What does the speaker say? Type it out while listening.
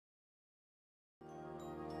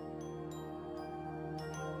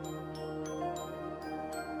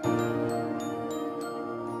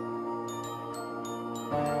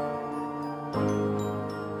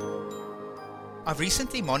I've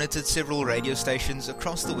recently monitored several radio stations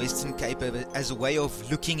across the Western Cape as a way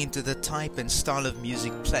of looking into the type and style of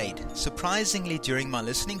music played. Surprisingly, during my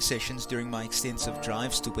listening sessions, during my extensive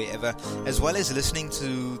drives to wherever, as well as listening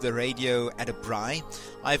to the radio at a braai,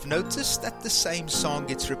 I've noticed that the same song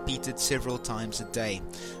gets repeated several times a day.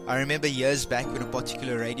 I remember years back when a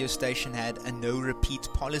particular radio station had a no-repeat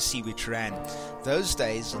policy which ran. Those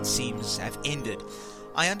days, it seems, have ended.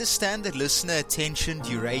 I understand that listener attention,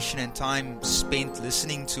 duration and time spent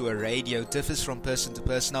listening to a radio differs from person to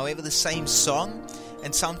person. However, the same song,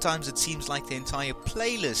 and sometimes it seems like the entire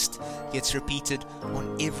playlist gets repeated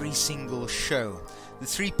on every single show. The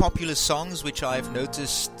three popular songs which I've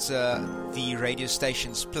noticed the radio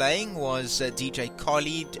stations playing was DJ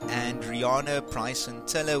Khalid and Rihanna, Price and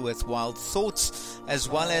Tiller with Wild Thoughts, as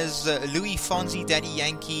well as Louis Fonsi, Daddy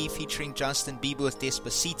Yankee featuring Justin Bieber with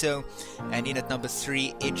Despacito, and in at number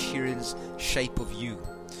 3, Ed Sheeran's Shape of You.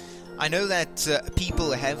 I know that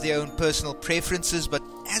people have their own personal preferences, but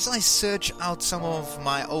as I search out some of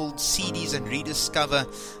my old CDs and rediscover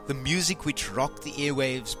the music which rocked the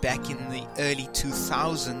airwaves back in the early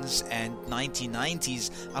 2000s and 1990s,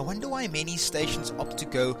 I wonder why many stations opt to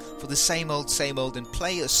go for the same old and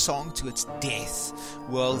play a song to its death.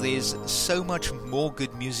 Well, there's so much more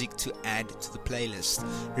good music to add to the playlist.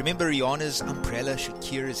 Remember Rihanna's Umbrella,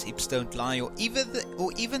 Shakira's Hips Don't Lie, or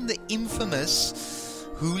even the infamous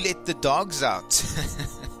Who Let the Dogs Out?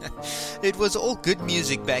 It was all good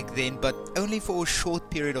music back then, but only for a short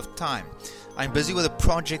period of time. I'm busy with a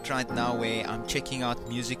project right now where I'm checking out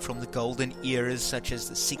music from the golden eras such as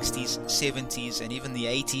the 60s, 70s and even the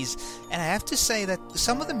 80s, and I have to say that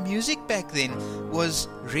some of the music back then was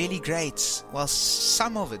really great, while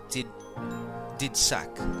some of it did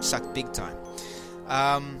suck big time.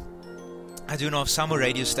 I do know of some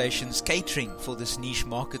radio stations catering for this niche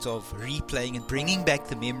market of replaying and bringing back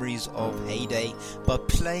the memories of heyday by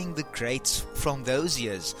playing the greats from those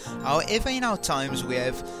years. However, in our times we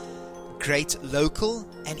have great local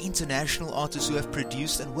and international artists who have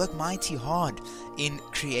produced and worked mighty hard in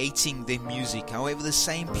creating their music. However, the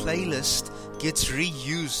same playlist gets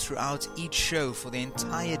reused throughout each show for the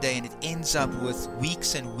entire day, and it ends up with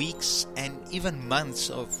weeks and weeks and even months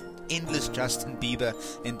of endless Justin Bieber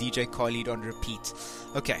and DJ Khalid on repeat.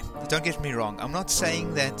 Okay, don't get me wrong, I'm not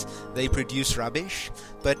saying that they produce rubbish,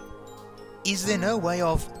 but is there no way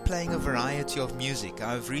of playing a variety of music?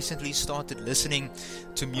 I've recently started listening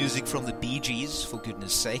to music from the Bee Gees, for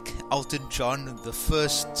goodness sake, Elton John, the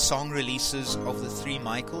first song releases of the three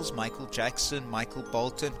Michaels, Michael Jackson, Michael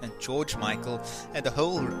Bolton and George Michael, and a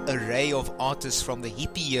whole array of artists from the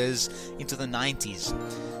hippie years into the 90s.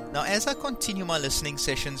 Now, as I continue my listening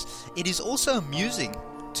sessions, it is also amusing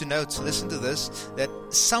to note, listen to this, that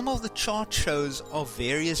some of the chart shows of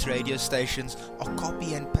various radio stations are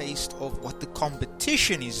copy and paste of what the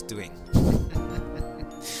competition is doing.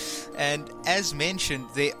 And as mentioned,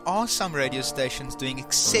 there are some radio stations doing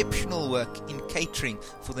exceptional work in catering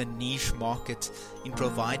for the niche market, in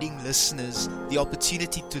providing listeners the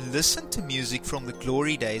opportunity to listen to music from the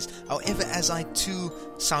glory days. However, as I too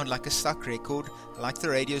sound like a stuck record, like the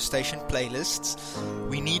radio station playlists,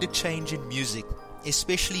 we need a change in music,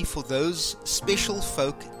 especially for those special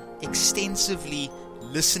folk extensively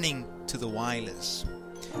listening to the wireless.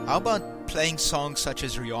 How about playing songs such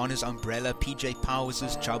as Rihanna's Umbrella, PJ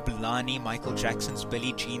Powers' Jabulani, Michael Jackson's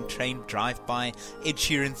Billie Jean, Train Drive-By, Ed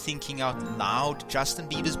Sheeran Thinking Out Loud, Justin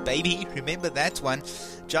Bieber's Baby, remember that one,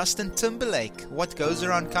 Justin Timberlake, What Goes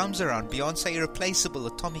Around Comes Around, Beyonce Irreplaceable,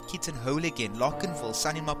 Atomic Kitten, Whole Again, Lockenville,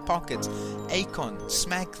 Sun in My Pocket, Akon,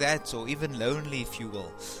 Smack That, or even Lonely if you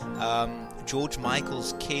will, George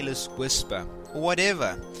Michael's Careless Whisper, or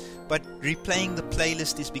whatever. But replaying the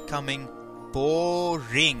playlist is becoming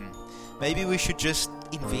boring. Maybe we should just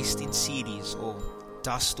invest in CDs or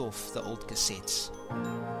dust off the old cassettes.